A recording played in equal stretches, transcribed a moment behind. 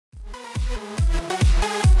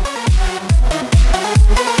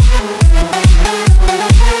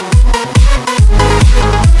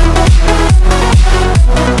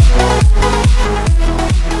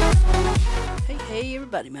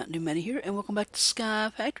welcome back to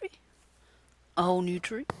Sky Factory. A whole new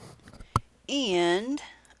tree. And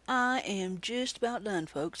I am just about done,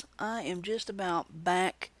 folks. I am just about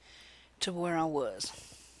back to where I was.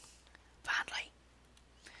 Finally.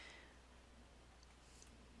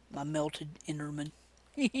 My melted Enderman.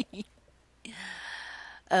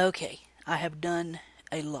 Okay, I have done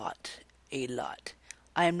a lot. A lot.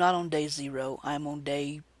 I am not on day 0. I am on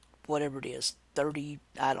day whatever it is. 30,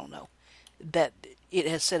 I don't know. That it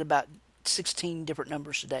has said about 16 different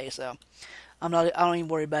numbers today, so I don't even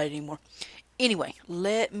worry about it anymore. Anyway,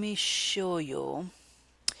 let me show you.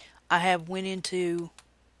 I have went into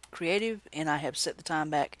creative and I have set the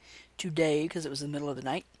time back to day because it was the middle of the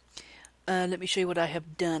night. Let me show you what I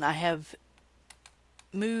have done. I have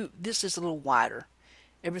moved, this is a little wider.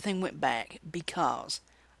 Everything went back because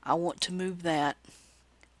I want to move that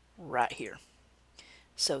right here.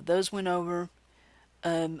 So those went over.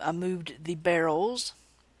 I moved the barrels,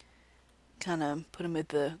 kind of put them at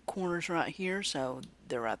the corners right here, so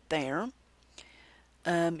they're right there.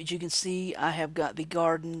 As you can see, I have got the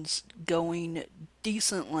gardens going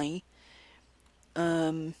decently.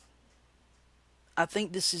 I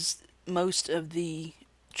think this is most of the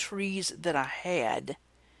trees that I had.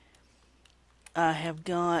 I have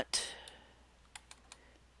got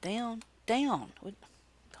down. What?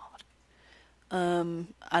 God.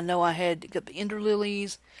 I know I had got the ender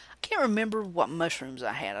lilies. I can't remember what mushrooms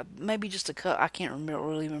I had. Maybe just a cut. I can't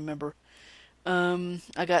really remember.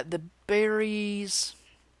 I got the berries.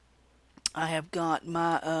 I have got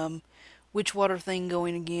my Witchwater thing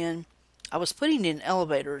going again. I was putting in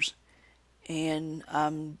elevators, and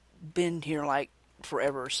I'm been here like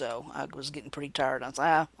forever, so I was getting pretty tired. I was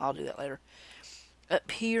like, I'll do that later.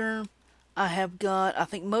 Up here, I have got, I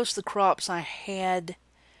think most of the crops I had.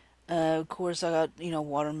 Of course, I got,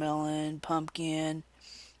 watermelon, pumpkin,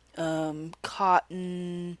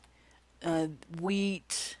 cotton,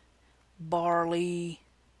 wheat, barley,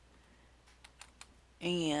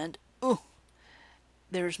 and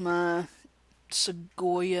there's my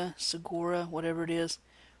Segora, whatever it is,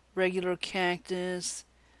 regular cactus,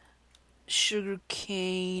 sugar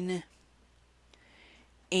cane,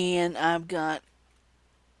 and I've got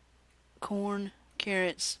corn,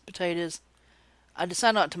 carrots, potatoes. I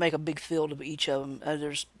decided not to make a big field of each of them.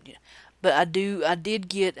 But I did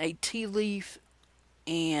get a tea leaf,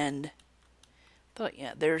 and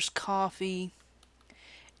there's coffee,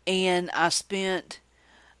 and I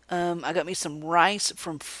got me some rice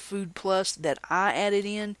from Food Plus that I added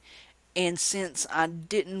in, and since I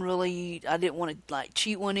didn't want to like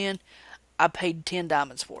cheat one in, I paid 10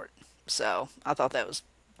 diamonds for it. So I thought that was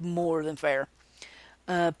more than fair.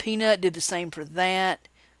 Peanut did the same for that.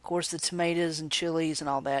 Of course, the tomatoes and chilies and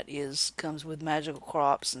all that comes with magical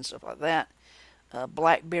crops and stuff like that.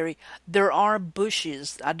 Blackberry. There are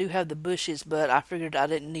bushes. I do have the bushes, but I figured I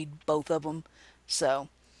didn't need both of them. So,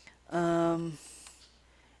 and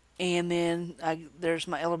then there's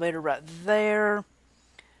my elevator right there.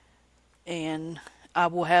 And I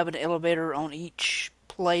will have an elevator on each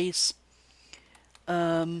place.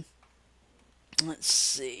 Let's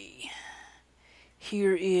see.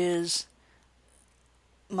 Here is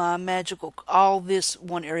my all this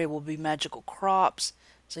one area will be magical crops.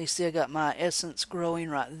 So you see I got my essence growing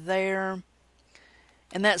right there.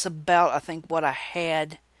 And that's about, I think, what I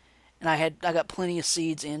had. And I got plenty of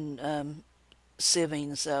seeds in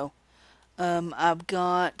sieving. So I've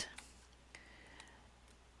got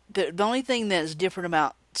the only thing that is different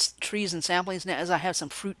about trees and saplings now is I have some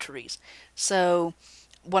fruit trees. So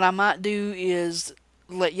what I might do is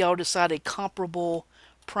let y'all decide a comparable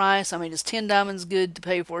price. I mean, is 10 diamonds good to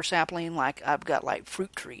pay for a sapling? Like, I've got like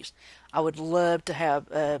fruit trees. I would love to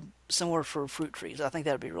have somewhere for fruit trees. I think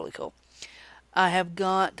that would be really cool. I have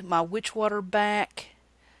got my Witchwater back.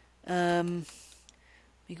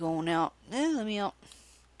 Be going out. Let me out.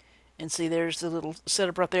 And see, there's the little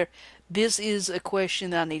setup right there. This is a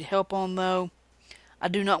question that I need help on, though. I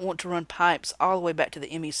do not want to run pipes all the way back to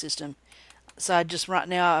the ME system. So right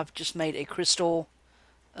now, I've just made a crystal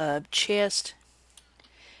chest.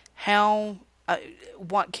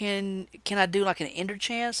 What can I do, like an ender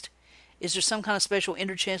chest? Is there some kind of special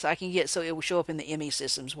ender chest I can get so it will show up in the ME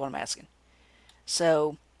system is what I'm asking.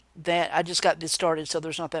 So that I just got this started, so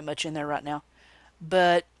there's not that much in there right now.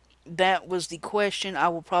 But that was the question. I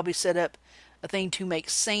will probably set up a thing to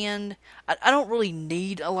make sand. I don't really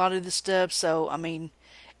need a lot of this stuff, so I mean,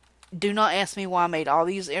 do not ask me why I made all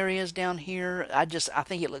these areas down here. I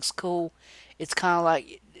think it looks cool. It's kind of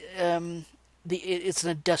like it's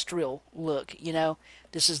an industrial look,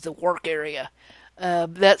 This is the work area.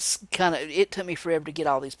 That's kind of, it took me forever to get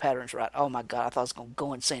all these patterns right. Oh my god, I thought I was going to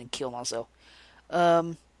go insane and kill myself.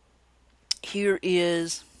 Here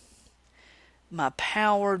is my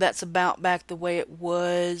power. That's about back the way it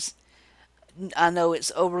was. I know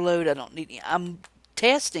it's overload. I don't need. I'm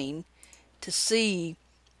testing to see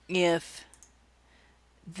if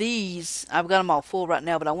these. I've got them all full right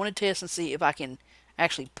now, but I want to test and see if I can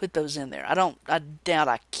actually put those in there. I don't. I doubt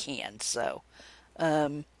I can. So, but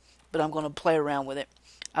I'm going to play around with it.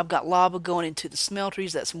 I've got lava going into the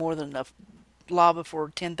smelteries. That's more than enough lava for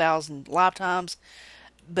 10,000 lifetimes.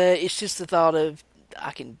 But it's just the thought of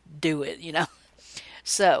I can do it, you know.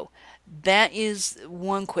 So that is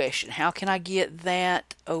one question. How can I get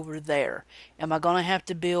that over there? Am I going to have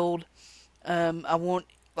to build? I want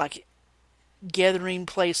like gathering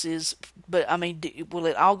places, but I mean, will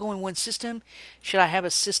it all go in one system? Should I have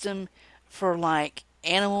a system for like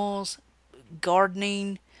animals,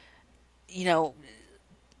 gardening, you know,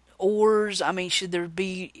 ores? I mean, should there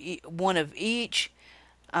be one of each?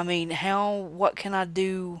 I mean, what can I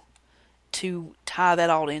do to tie that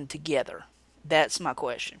all in together? That's my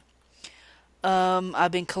question.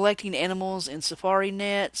 I've been collecting animals in safari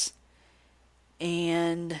nets,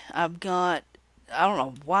 and I don't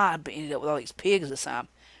know why I ended up with all these pigs this time.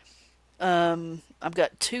 I've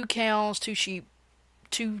got 2 cows, 2 sheep,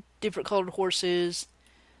 2 different colored horses.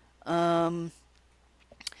 Um,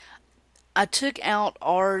 I took out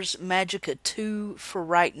Ars Magica 2 for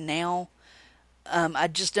right now. I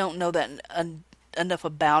just don't know that enough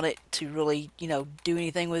about it to really, do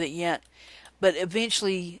anything with it yet. But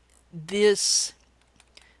eventually, this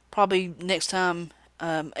probably next time,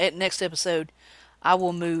 at next episode, I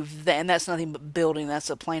will move that, and that's nothing but building. That's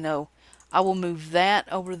a plano. I will move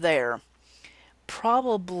that over there.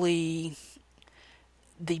 Probably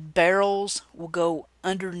the barrels will go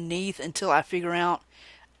underneath until I figure out.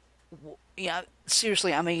 Yeah,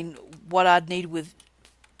 seriously, I mean, what I'd need with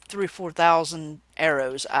 3 or 4 thousand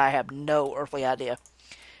arrows, I have no earthly idea.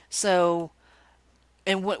 So,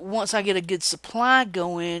 and once I get a good supply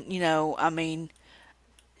going, I mean,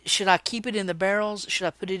 should I keep it in the barrels? Should I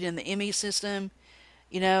put it in the ME system?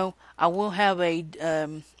 I will have a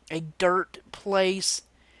dirt place.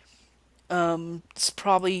 It's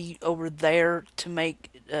probably over there to make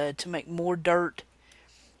more dirt.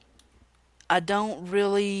 I don't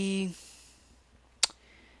really.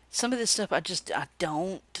 Some of this stuff I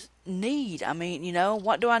don't need. I mean,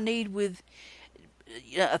 what do I need with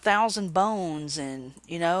 1,000 bones, and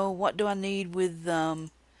what do I need with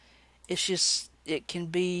It's just it can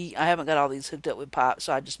be. I haven't got all these hooked up with pipes,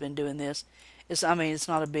 so I've just been doing this. I mean, it's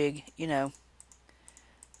not a big,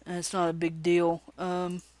 it's not a big deal.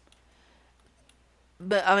 But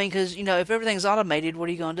I mean, because if everything's automated, what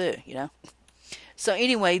are you gonna do? So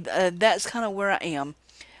anyway, that's kind of where I am,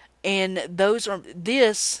 and those are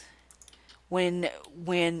this when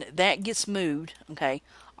that gets moved. Okay,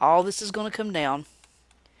 all this is gonna come down,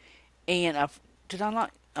 and did I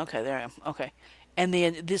not? Okay, there I am. Okay, and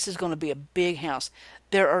then this is gonna be a big house.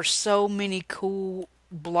 There are so many cool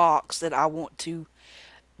blocks that I want to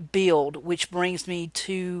build, which brings me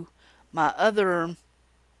to my other.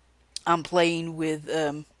 I'm playing with.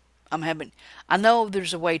 I know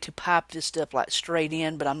there's a way to pipe this stuff like straight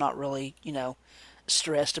in, but I'm not really,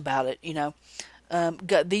 stressed about it.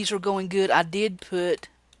 These are going good. I did put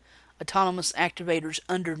autonomous activators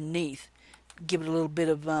underneath, give it a little bit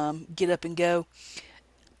of get up and go.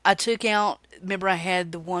 I took out. Remember, I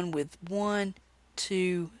had the one with 1,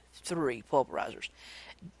 2, 3 pulverizers.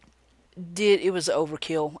 It was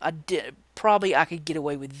overkill. I could get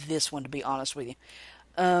away with this one, to be honest with you.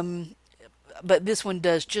 But this one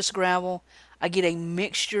does just gravel. I get a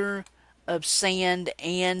mixture of sand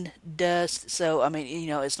and dust, so I mean,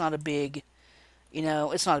 it's not a big,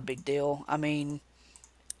 it's not a big deal. I mean,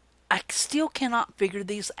 I still cannot figure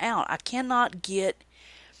these out. I cannot get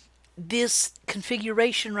this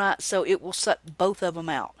configuration right so it will suck both of them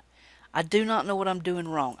out. I do not know what I'm doing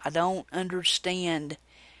wrong. I don't understand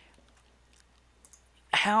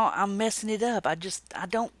how I'm messing it up. I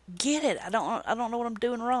don't get it. I don't know what I'm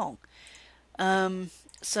doing wrong.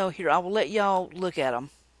 So here, I will let y'all look at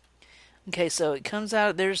them. Okay, so it comes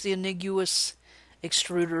out, there's the Eniguous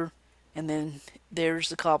extruder, and then there's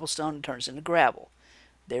the cobblestone, it turns into gravel.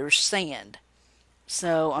 There's sand.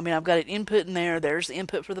 So, I mean, I've got an input in there, there's the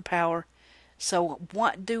input for the power. So,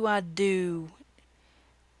 what do I do?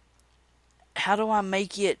 How do I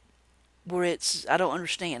make it where I don't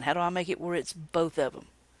understand. How do I make it where it's both of them?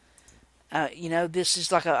 This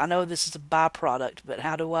is I know this is a byproduct, but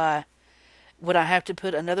would I have to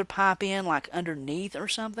put another pipe in, like underneath or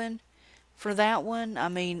something for that one? I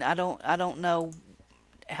mean, I don't know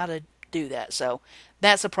how to do that. So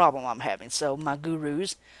that's a problem I'm having. So my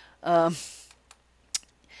gurus,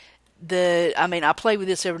 I mean, I play with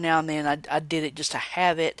this every now and then. I did it just to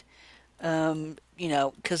have it,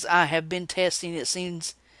 because I have been testing. It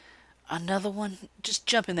seems another one. Just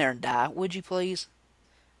jump in there and die, would you please?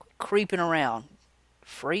 Creeping around,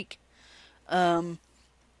 freak. Um,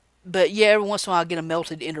 but yeah, every once in a while I get a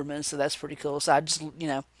melted Enderman, so that's pretty cool. So I just,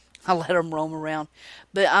 I let them roam around.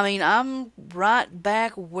 But I mean, I'm right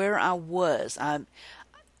back where I was.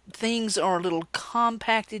 Things are a little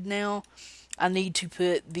compacted now. I need to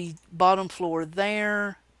put the bottom floor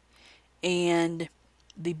there and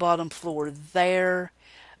the bottom floor there.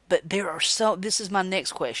 But this is my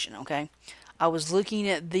next question, okay? I was looking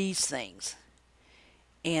at these things,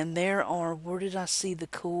 and where did I see the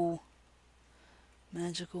cool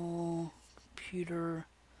magical computer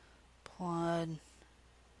plot?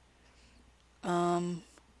 Um,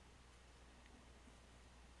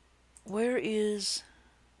 where is,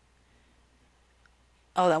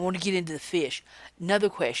 oh, I want to get into the fish. Another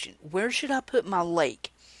question. Where should I put my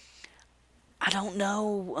lake? I don't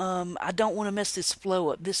know. I don't want to mess this flow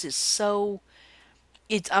up. This is so.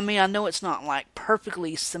 I mean, I know it's not like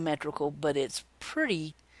perfectly symmetrical, but it's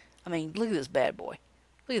pretty. I mean, look at this bad boy.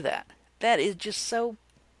 Look at that. That is just so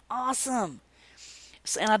awesome.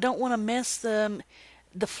 And I don't want to mess the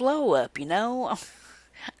flow up.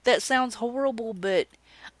 That sounds horrible, but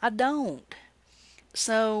I don't.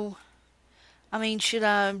 So, I mean,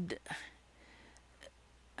 I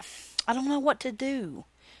don't know what to do.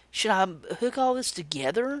 Should I hook all this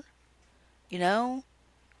together? You know,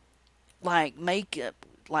 like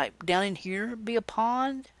like down in here be a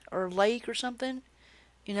pond or a lake or something.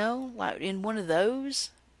 Like in one of those.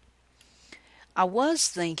 I was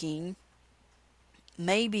thinking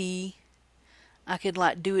maybe I could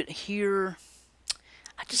like do it here.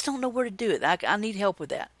 I just don't know where to do it. I need help with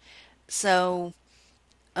that. So,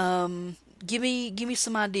 give me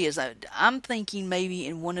some ideas. I'm thinking maybe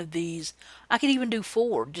in one of these, I could even do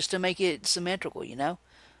four just to make it symmetrical.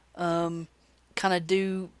 Kind of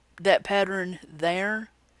do that pattern there,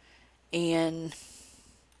 and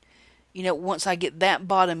once I get that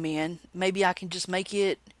bottom in, maybe I can just make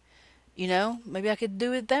it. Maybe I could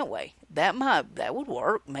do it that way. That would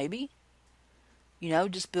work. Maybe.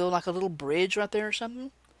 Just build like a little bridge right there or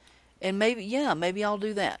something, and maybe I'll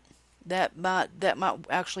do that. That might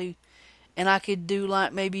actually. And I could do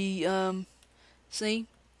like maybe, see,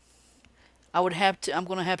 I'm going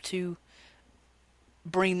to have to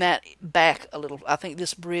bring that back a little. I think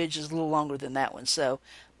this bridge is a little longer than that one. So,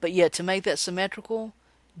 but yeah, to make that symmetrical,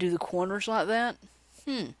 do the corners like that.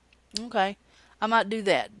 Okay. I might do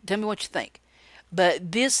that. Tell me what you think.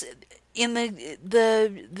 But this, in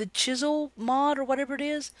the chisel mod or whatever it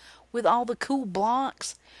is, with all the cool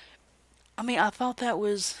blocks, I mean, I thought that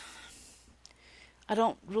was, I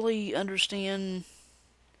don't really understand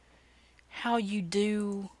how you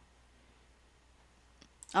do.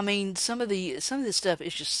 I mean, some of this stuff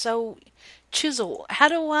is just so chisel. How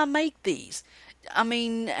do I make these? I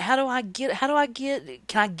mean, can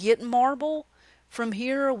I get marble from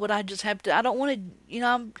here, or would I just have to? I don't want to, I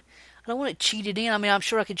don't want to cheat it in. I mean, I'm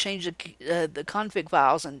sure I could change the config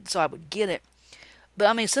files, and so I would get it. But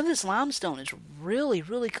I mean, some of this limestone is really,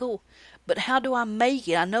 really cool. But how do I make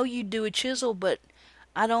it? I know you do a chisel, but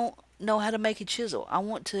I don't know how to make a chisel. I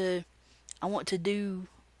want to do.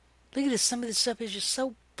 Look at this. Some of this stuff is just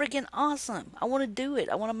so freaking awesome. I want to do it.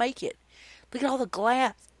 I want to make it. Look at all the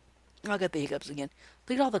glass. Oh, I got the hiccups again.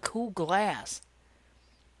 Look at all the cool glass.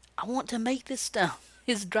 I want to make this stuff.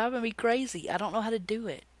 It's driving me crazy. I don't know how to do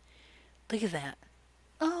it. Look at that.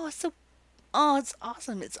 Oh, it's so. Oh, it's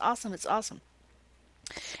awesome. It's awesome. It's awesome.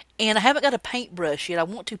 And I haven't got a paintbrush yet. I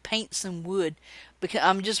want to paint some wood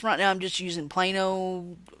because right now I'm just using plain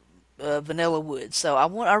old vanilla wood. So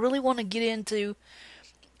I really want to get into,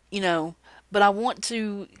 but I want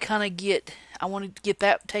to I want to get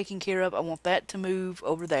that taken care of. I want that to move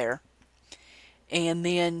over there, and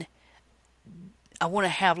then I want to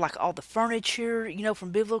have like all the furniture,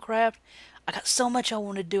 from Bibliocraft. I got so much I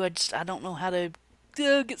want to do. I don't know how to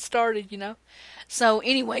get started. So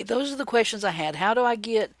anyway, those are the questions I had. How do I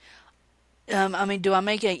get? I mean, do I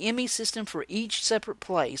make a ME system for each separate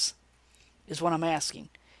place? Is what I'm asking,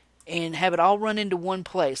 and have it all run into one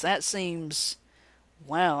place. That seems,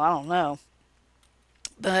 well, I don't know.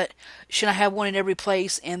 But should I have one in every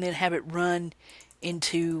place and then have it run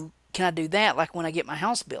into? Can I do that like when I get my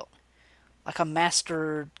house built, like a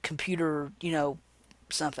master computer,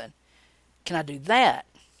 something? Can I do that?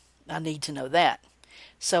 I need to know that.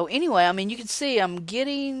 So anyway, I mean, you can see I'm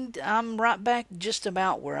right back just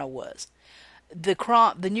about where I was.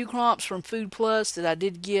 The new crops from Food Plus that I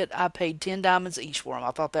did get, I paid 10 diamonds each for them.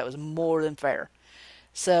 I thought that was more than fair.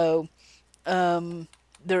 So,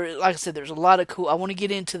 there, like I said, there's a lot of cool. I want to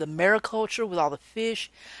get into the mariculture with all the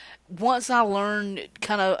fish. Once I learn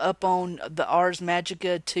kind of up on the Ars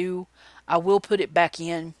Magica too, I will put it back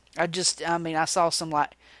in. I mean, I saw some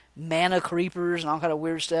like mana creepers and all kind of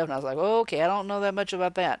weird stuff, and I was like, oh, okay, I don't know that much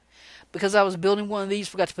about that. Because I was building one of these,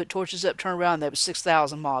 forgot to put torches up, turn around, and there was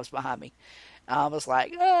 6,000 mobs behind me. I was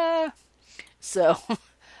like, ah. So,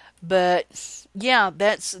 but yeah,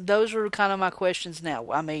 those are kind of my questions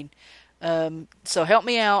now. I mean, so help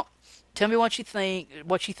me out. Tell me what you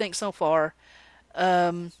think so far.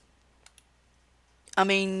 Um, I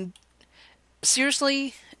mean,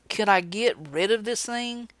 seriously, could I get rid of this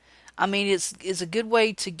thing? I mean, it's a good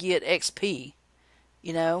way to get XP.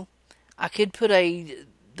 You know, I could put a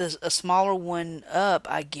smaller one up,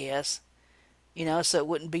 I guess. You know, so it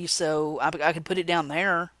wouldn't be so. I could put it down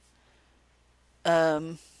there.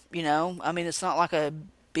 Um, you know, I mean, it's not like a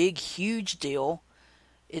big, huge deal.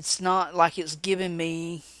 It's not like it's giving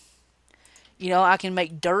me. You know, I can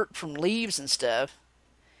make dirt from leaves and stuff.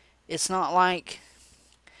 It's not like.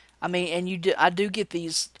 I mean, and I do get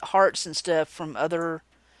these hearts and stuff from other.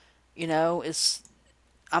 You know, it's.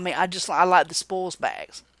 I mean, I like the spoils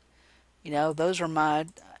bags. You know, those are my.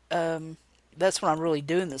 Um, that's what I'm really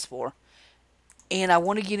doing this for. And I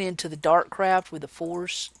want to get into the dark craft with the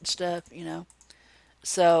force stuff. You know,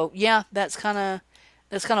 so yeah, that's kind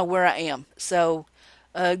of where I am. So,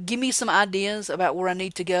 give me some ideas about where I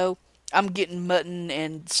need to go. I'm getting mutton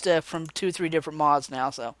and stuff from 2 or 3 different mods now.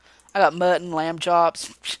 So I got mutton, lamb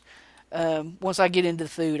chops. Once I get into the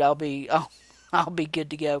food, I'll be good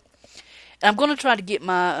to go. And I'm going to try to get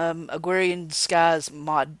my Agrarian Skies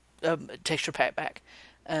mod texture pack back.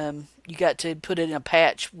 You got to put it in a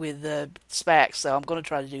patch with specs, so I'm going to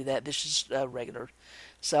try to do that. This is regular,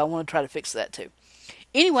 so I want to try to fix that too.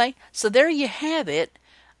 Anyway, so there you have it.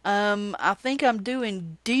 I think I'm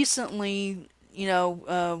doing decently, you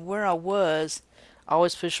know, where I was. I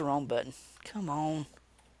always push the wrong button. Come on.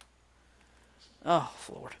 Oh,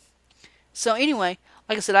 Lord. So anyway,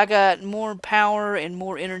 like I said, I got more power and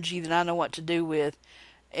more energy than I know what to do with.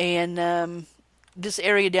 And this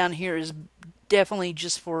area down here is definitely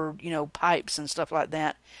just for, you know, pipes and stuff like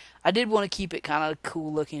that. I did want to keep it kind of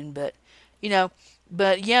cool looking, but, you know,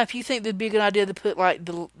 but yeah, if you think it'd be a good idea to put like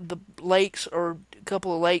the lakes or a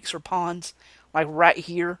couple of lakes or ponds like right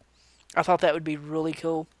here, I thought that would be really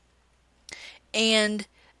cool. And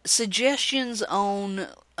suggestions on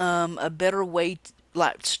a better way,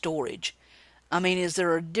 like storage. I mean, is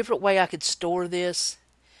there a different way I could store this,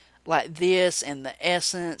 like this and the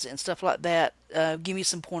essence and stuff like that? Give me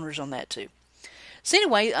some pointers on that too. So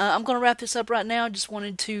anyway, I'm going to wrap this up right now. Just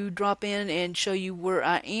wanted to drop in and show you where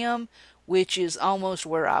I am, which is almost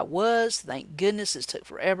where I was. Thank goodness, it took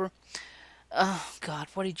forever. Oh, God,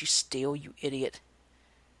 what did you steal, you idiot?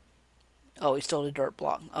 Oh, he stole a dirt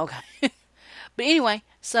block. Okay. But anyway,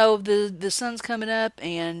 so the sun's coming up,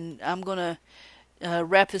 and I'm going to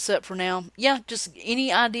wrap this up for now. Yeah, just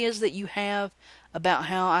any ideas that you have about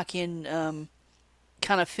how I can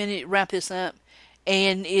kind of wrap this up.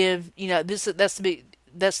 And if you know that's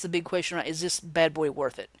the big question, right? Is this bad boy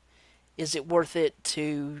worth it? Is it worth it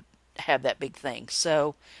to have that big thing?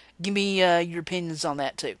 So give me your opinions on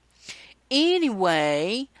that too.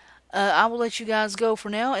 Anyway, I will let you guys go for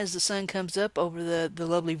now as the sun comes up over the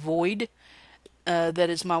lovely void that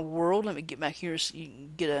is my world. Let me get back here so you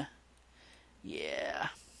can get a yeah,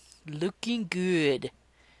 looking good.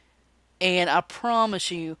 And I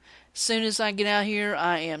promise you, as soon as I get out here,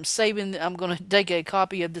 I am saving. I'm going to take a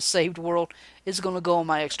copy of the saved world. It's going to go on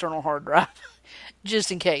my external hard drive,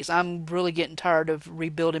 just in case. I'm really getting tired of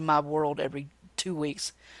rebuilding my world every 2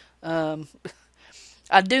 weeks. Um,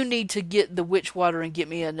 I do need to get the witch water and get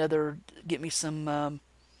me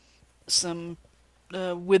some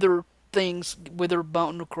wither things, wither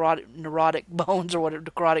bone, neurotic bones or whatever,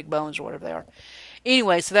 necrotic bones or whatever they are.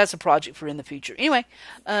 Anyway, so that's a project for in the future. Anyway,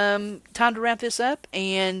 time to wrap this up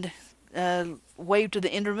and wave to the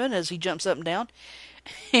Enderman as he jumps up and down.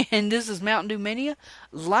 And this is Mntdewmania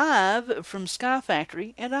live from Sky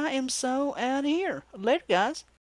Factory, and I am so out of here. Later, guys.